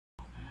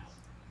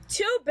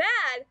Too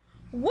bad?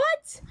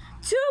 What?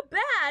 Too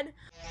bad?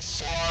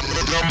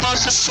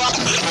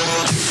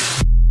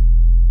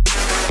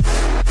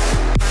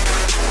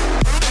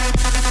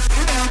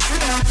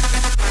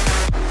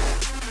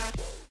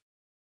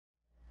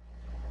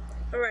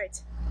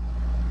 Alright.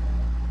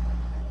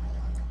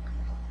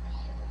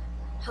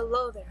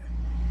 Hello there.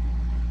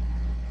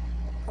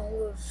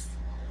 All of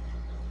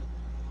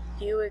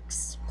you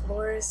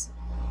explorers.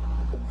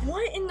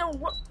 What in the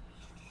world?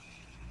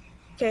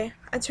 Okay,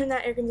 I turned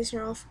that air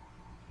conditioner off.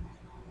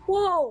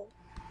 Whoa!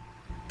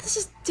 This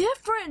is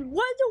different!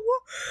 What in the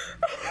world?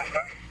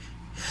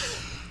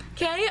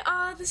 Okay,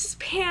 this is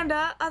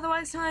Panda,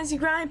 otherwise known as the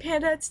Grind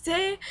Panda.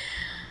 Today,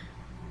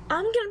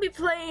 I'm gonna be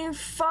playing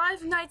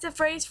Five Nights at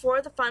Freddy's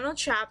 4, the final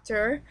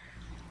chapter.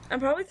 I'm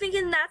probably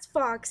thinking that's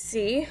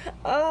Foxy.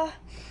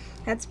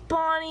 That's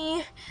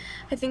Bonnie.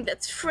 I think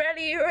that's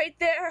Freddy right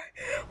there.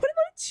 What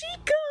about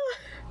Chica?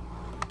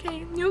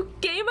 Okay, new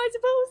game, I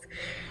suppose.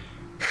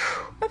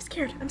 I'm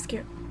scared. 5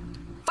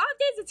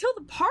 days until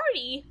the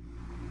party?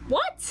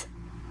 What?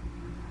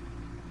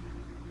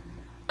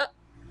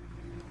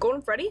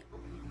 Golden Freddy?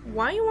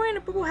 Why are you wearing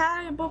a purple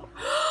hat and purple?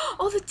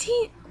 Oh, the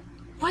teen.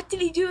 What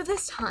did he do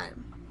this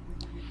time?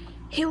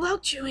 He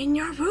locked you in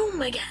your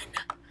room again.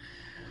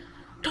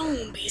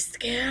 Don't be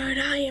scared.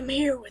 I am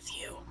here with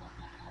you.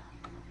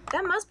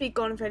 That must be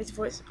Golden Freddy's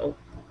voice. Oh.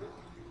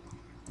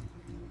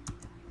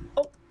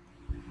 Oh.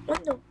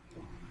 What the?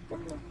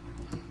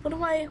 What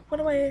do I?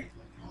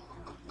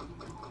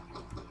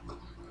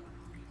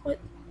 What?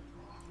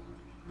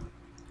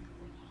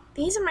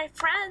 These are my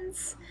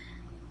friends.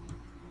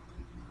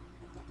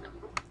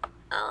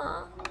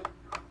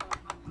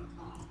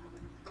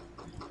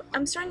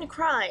 I'm starting to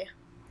cry.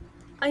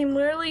 I'm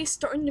literally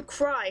starting to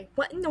cry.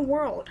 What in the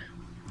world?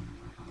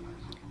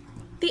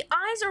 The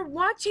eyes are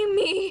watching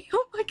me.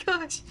 Oh my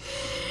gosh.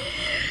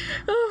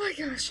 Oh my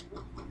gosh.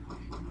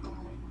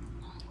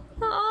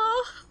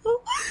 Oh,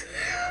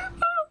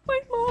 my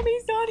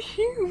mommy's not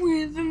here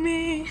with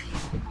me.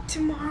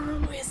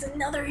 Tomorrow is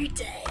another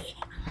day.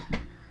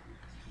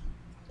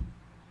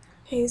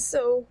 Okay,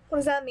 so what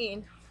does that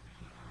mean?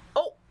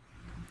 Oh,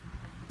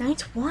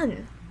 night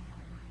 1.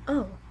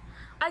 Oh,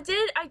 I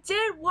did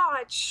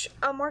watch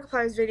a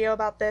Markiplier's video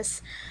about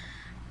this,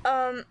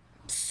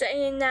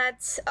 saying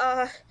that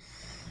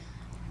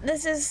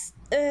this is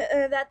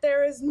that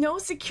there is no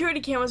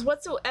security cameras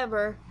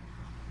whatsoever.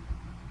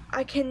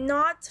 I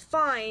cannot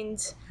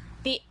find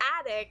the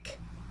attic,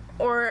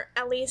 or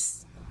at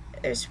least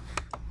there's.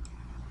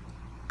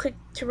 Click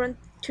to run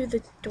to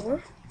the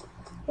door.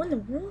 What in the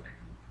world?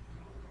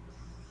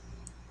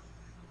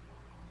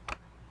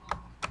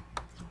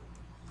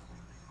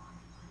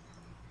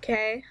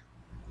 Okay.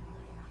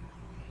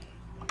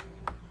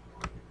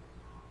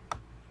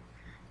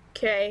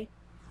 Okay.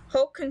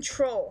 Hold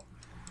control.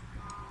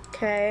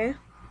 Okay.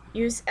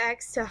 Use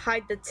X to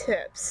hide the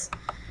tips.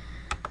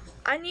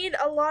 I need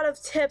a lot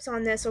of tips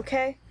on this,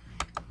 okay?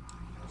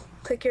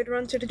 Click here to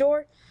run to the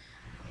door.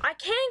 I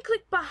can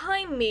click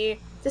behind me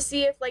to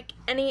see if, like,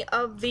 any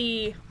of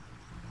the...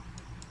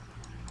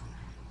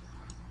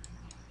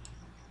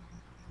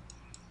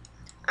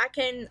 I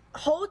can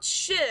hold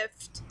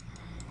shift.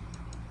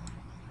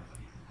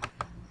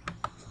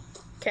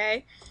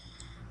 Okay.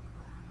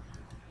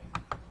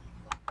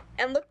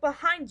 And look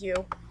behind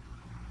you.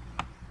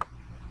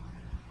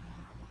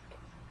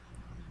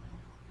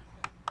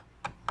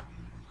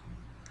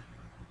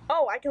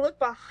 Oh, I can look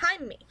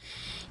behind me.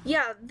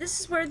 Yeah, this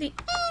is where the...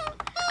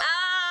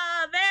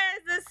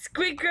 there's the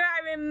squeaker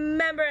I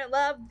remember and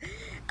loved.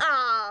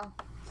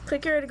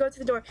 Click here to go to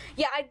the door.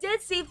 Yeah, I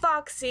did see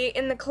Foxy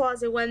in the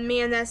closet when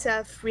me and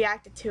SF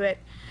reacted to it.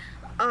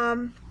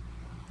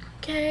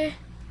 Okay.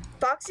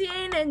 Foxy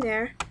ain't in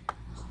there.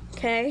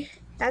 Okay,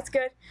 that's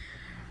good.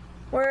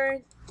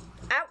 We're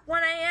at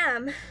 1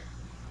 AM,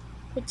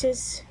 which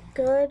is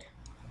good.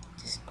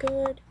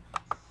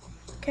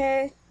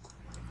 Okay.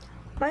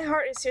 My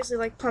heart is seriously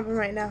like pumping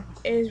right now.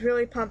 It is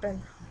really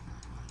pumping.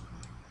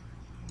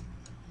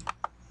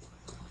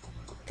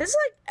 This is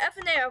like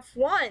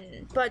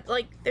FNAF1, but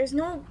like there's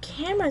no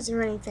cameras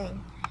or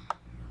anything.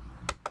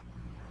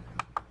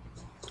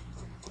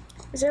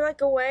 Is there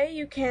like a way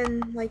you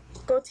can like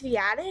go to the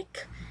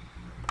attic?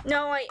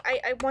 No,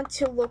 I want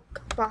to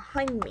look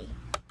behind me.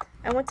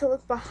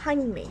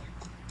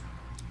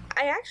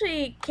 I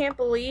actually can't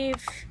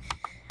believe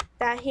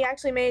that he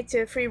actually made it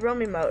to free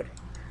roaming mode.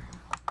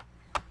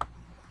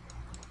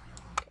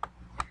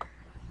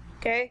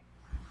 Okay.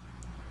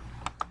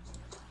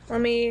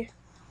 Let me...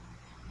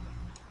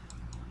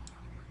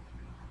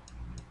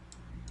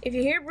 If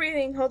you hear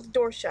breathing, hold the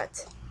door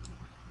shut.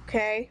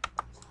 Okay.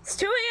 It's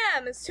 2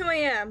 AM. It's 2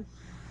 AM.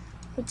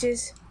 Which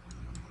is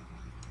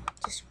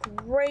just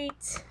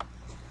great.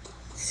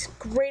 It's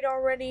great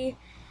already.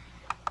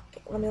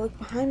 Okay, let me look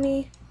behind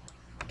me.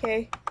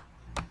 Okay.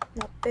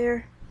 Not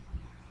there.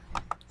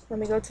 Let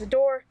me go to the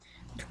door.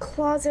 The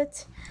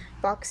closet.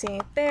 Foxy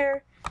ain't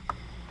there.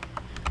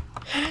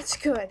 That's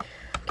good.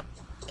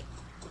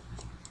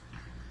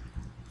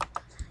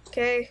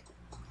 Okay.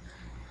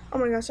 Oh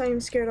my gosh,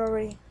 I'm scared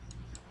already.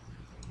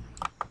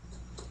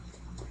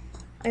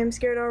 I am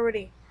scared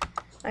already.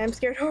 I am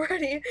scared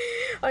already.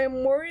 I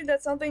am worried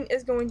that something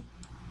is going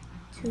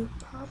to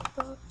pop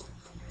up.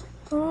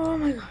 Oh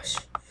my gosh.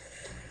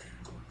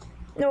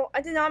 No,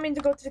 I did not mean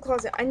to go to the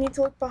closet. I need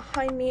to look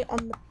behind me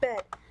on the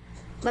bed.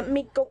 Let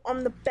me go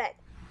on the bed.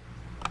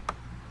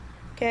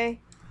 Okay.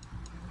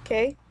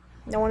 Okay.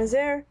 No one is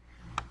there.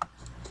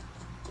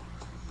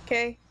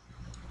 Okay.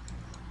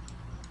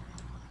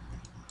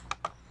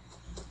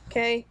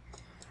 Okay.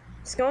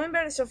 It's going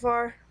better so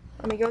far.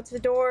 Let me go to the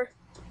door.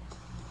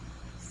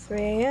 3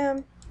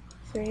 a.m.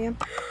 3 a.m.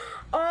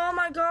 Oh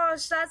my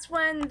gosh, that's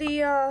when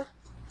the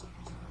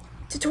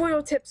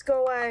tutorial tips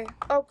go away.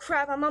 Oh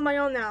crap, I'm on my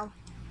own now.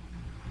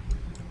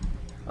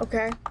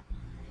 Okay.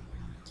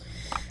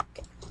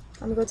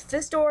 I'm gonna go to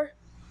this door.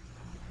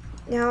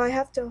 Now I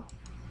have to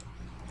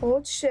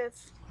hold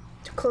shift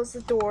to close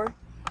the door.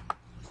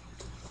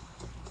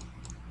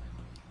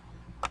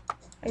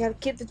 I gotta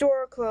keep the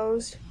door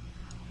closed.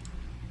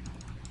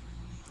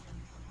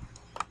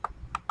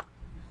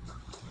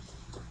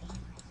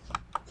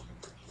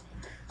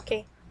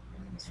 Okay,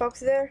 is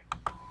Fox there?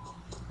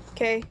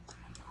 Okay.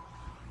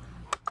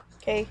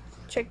 Okay,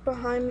 check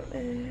behind.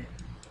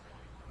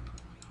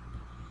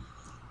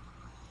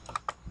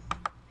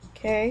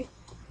 Okay.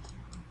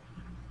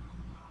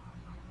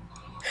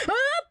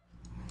 Ah!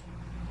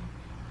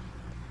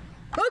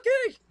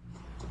 Okay.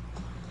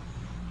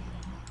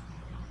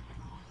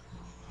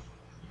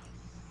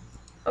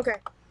 Okay.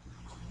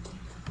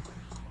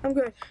 I'm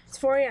good. It's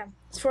 4 a.m.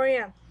 It's 4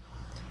 a.m.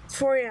 It's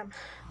 4 a.m.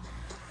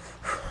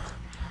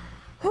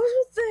 What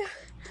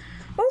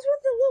was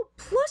with the little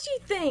plushy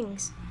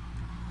things?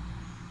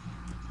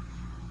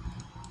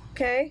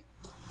 Okay.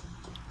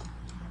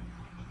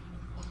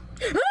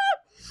 Ah!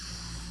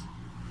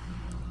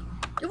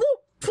 You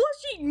little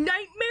plushy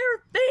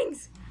nightmare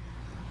things.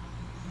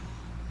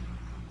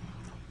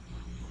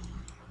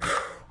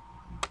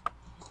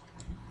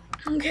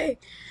 Okay.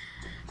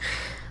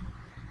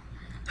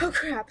 Oh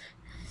crap.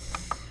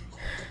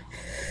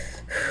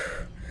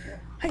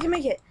 I can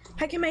make it.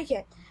 I can make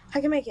it.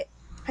 I can make it.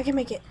 I can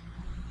make it.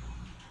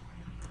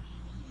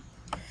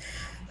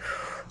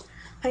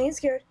 I ain't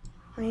scared.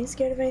 I ain't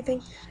scared of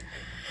anything.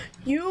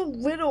 You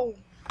little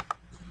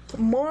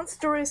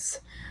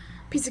monstrous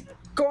piece of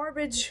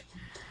garbage.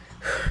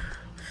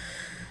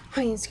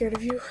 I ain't scared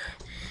of you.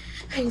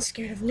 I ain't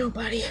scared of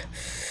nobody.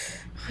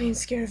 I ain't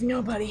scared of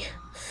nobody.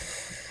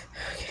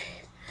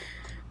 Okay.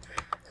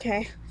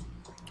 Okay.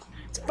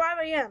 It's 5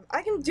 a.m.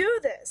 I can do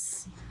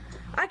this.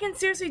 I can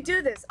seriously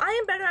do this. I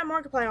am better at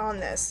Markiplier on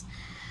this.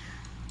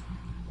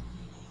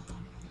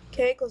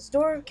 Okay, close the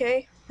door.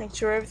 Okay, make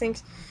sure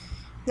everything's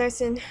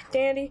nice and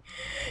dandy.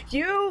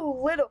 You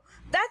little...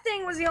 That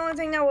thing was the only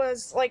thing that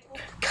was, like,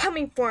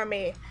 coming for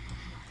me.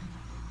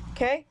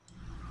 Okay?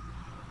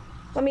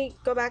 Let me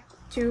go back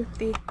to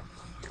the...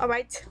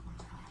 Alright.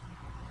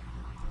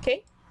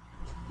 Okay.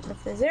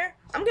 Nothing's there.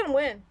 I'm gonna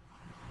win.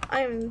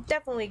 I am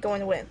definitely going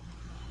to win.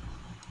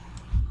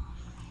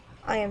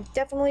 I am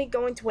definitely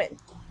going to win.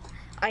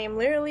 I am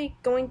literally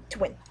going to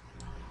win.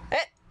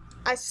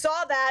 I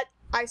saw that.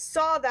 I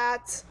saw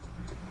that.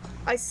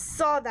 I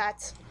saw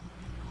that.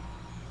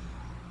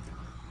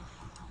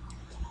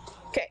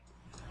 Okay.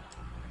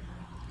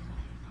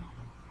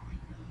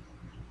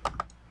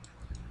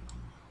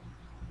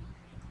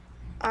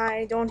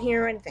 I don't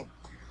hear anything.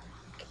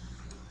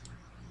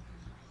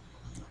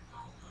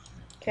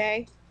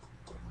 Okay.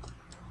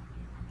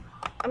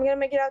 I'm gonna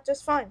make it out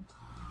just fine.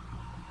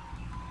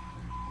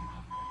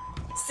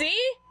 See?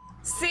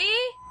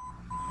 See?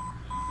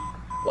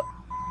 What?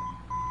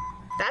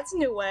 That's a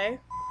new way.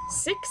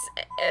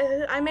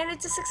 I made it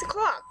to 6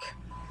 o'clock.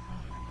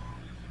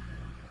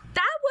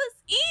 That was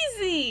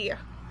easy!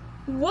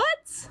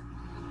 What?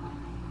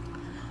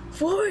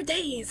 4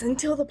 days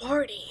until the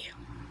party.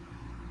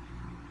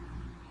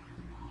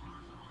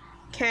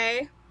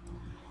 Okay.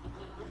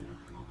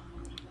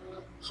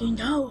 You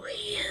know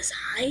he is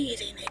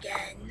hiding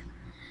again.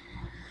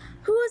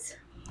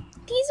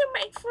 These are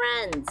my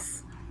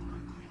friends.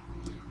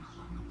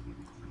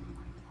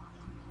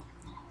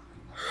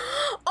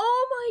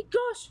 Oh my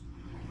gosh.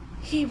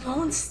 He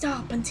won't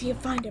stop until you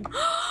find him.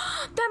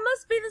 That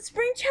must be the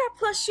Spring Chat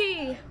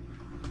plushie.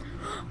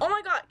 Oh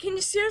my god, can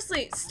you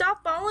seriously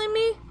stop following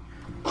me?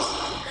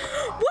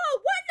 Whoa,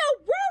 what in the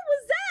world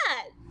was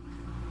that?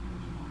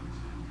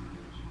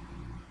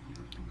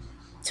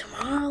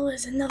 Tomorrow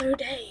is another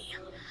day.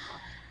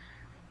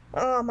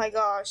 Oh my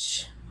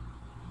gosh.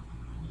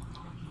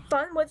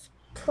 Fun with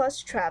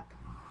Plush Trap.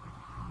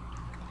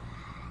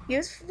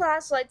 Use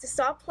flashlight to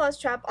stop Plush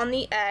Trap on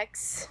the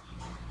X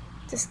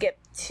to skip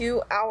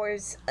 2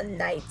 hours a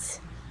night.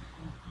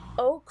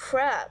 Oh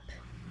crap.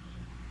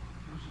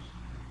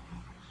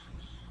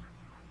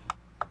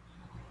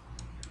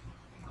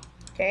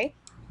 Okay.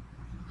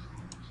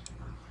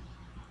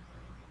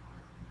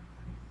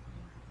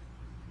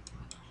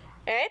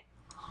 Eh?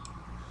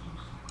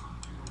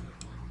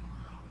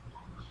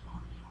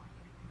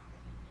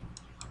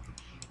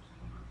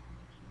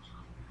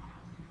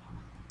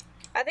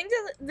 I think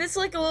this is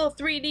like a little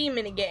 3D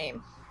mini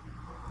game.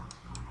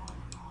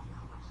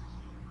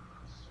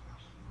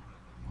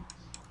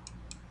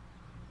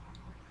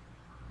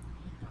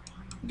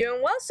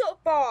 Doing well so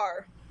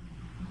far.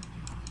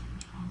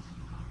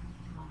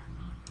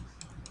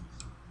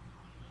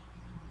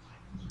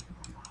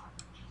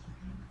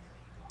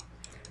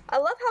 I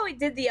love how he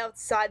did the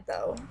outside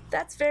though.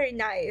 That's very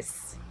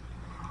nice.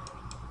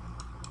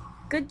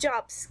 Good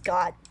job,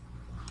 Scott.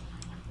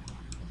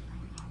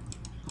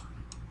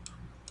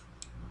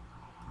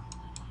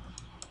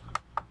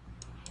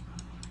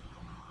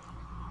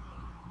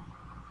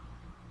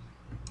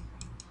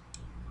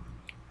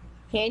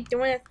 He ain't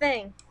doing a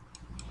thing.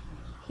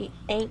 He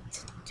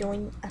ain't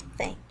doing a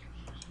thing.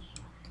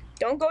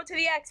 Don't go to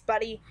the X,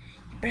 buddy.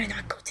 You better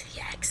not go to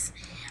the X.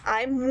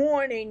 I'm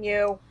warning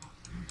you.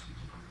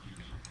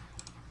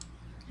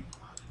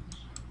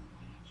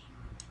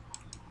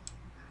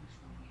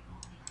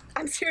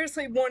 I'm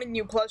seriously warning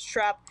you, Plush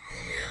Trap.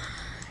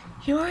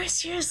 You're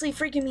seriously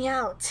freaking me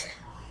out.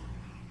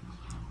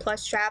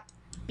 Plush Trap,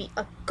 be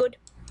a good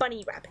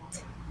bunny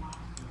rabbit.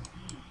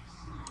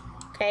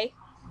 Okay?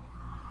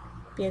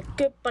 Be a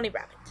good bunny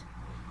rabbit.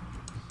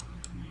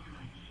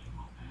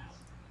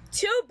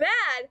 Too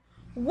bad?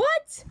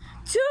 What?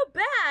 Too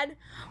bad?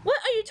 What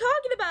are you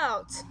talking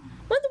about?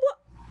 What?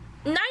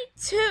 Night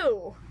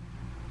 2.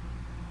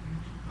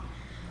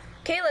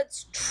 Okay,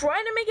 let's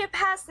try to make it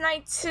past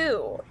night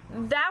 2.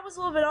 That was a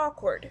little bit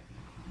awkward.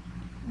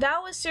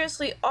 That was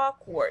seriously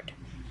awkward.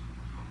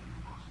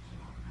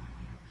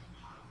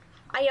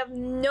 I have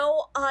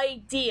no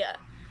idea.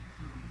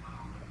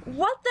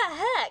 What the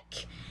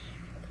heck?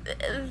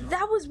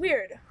 That was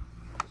weird.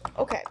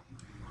 Okay.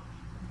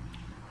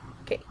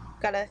 Okay,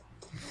 gotta...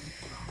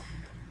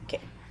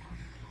 Okay.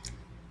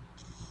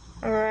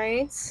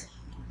 Alright.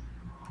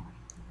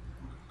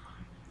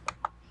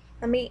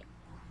 Let me...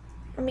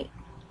 I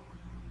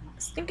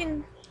was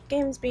thinking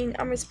game's being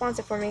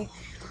unresponsive for me.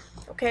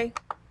 Okay.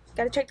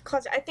 Gotta check the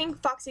closet. I think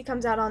Foxy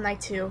comes out on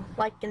night 2,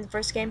 like in the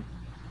first game.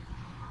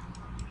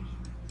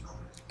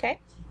 Okay.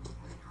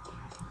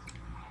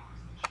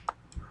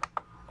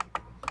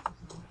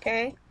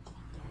 Okay.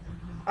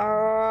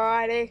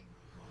 Alrighty.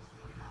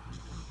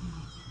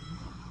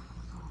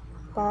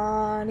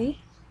 Bonnie.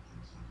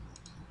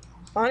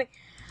 Bonnie.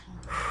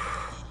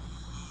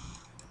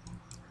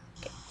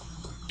 Okay.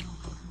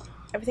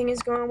 Everything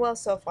is going well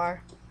so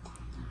far.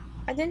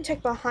 I didn't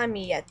check behind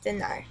me yet,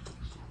 didn't I?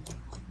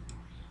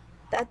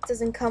 That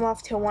doesn't come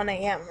off till 1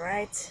 AM,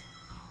 right?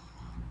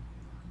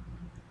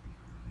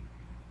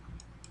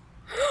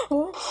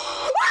 Oh.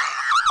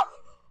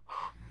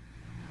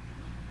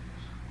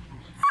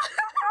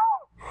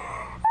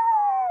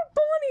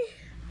 Bonnie!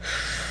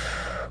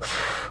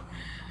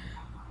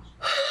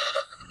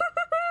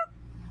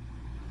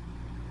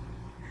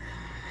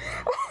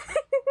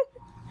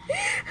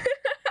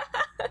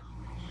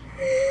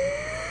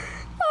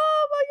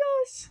 Oh my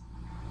gosh!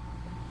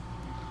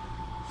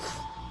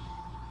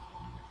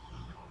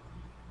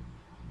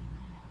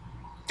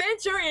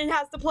 Venturian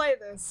has to play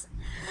this.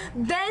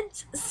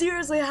 Vent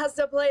seriously has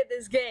to play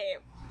this game.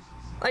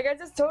 Like I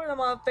just told him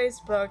on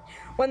Facebook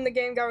when the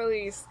game got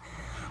released.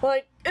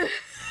 Like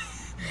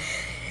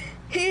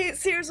he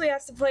seriously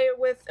has to play it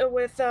with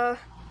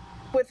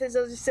his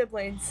other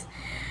siblings.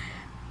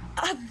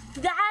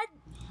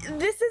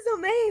 This is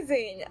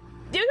amazing.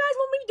 Do you guys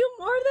want me to do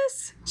more of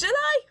this? Should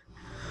I?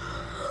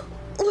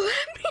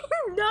 Let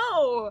me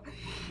know.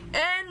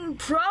 And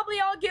probably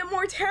I'll get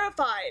more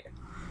terrified.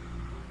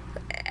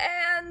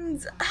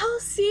 And I'll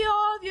see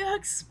all of you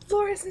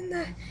explorers in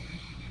the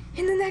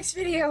next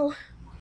video.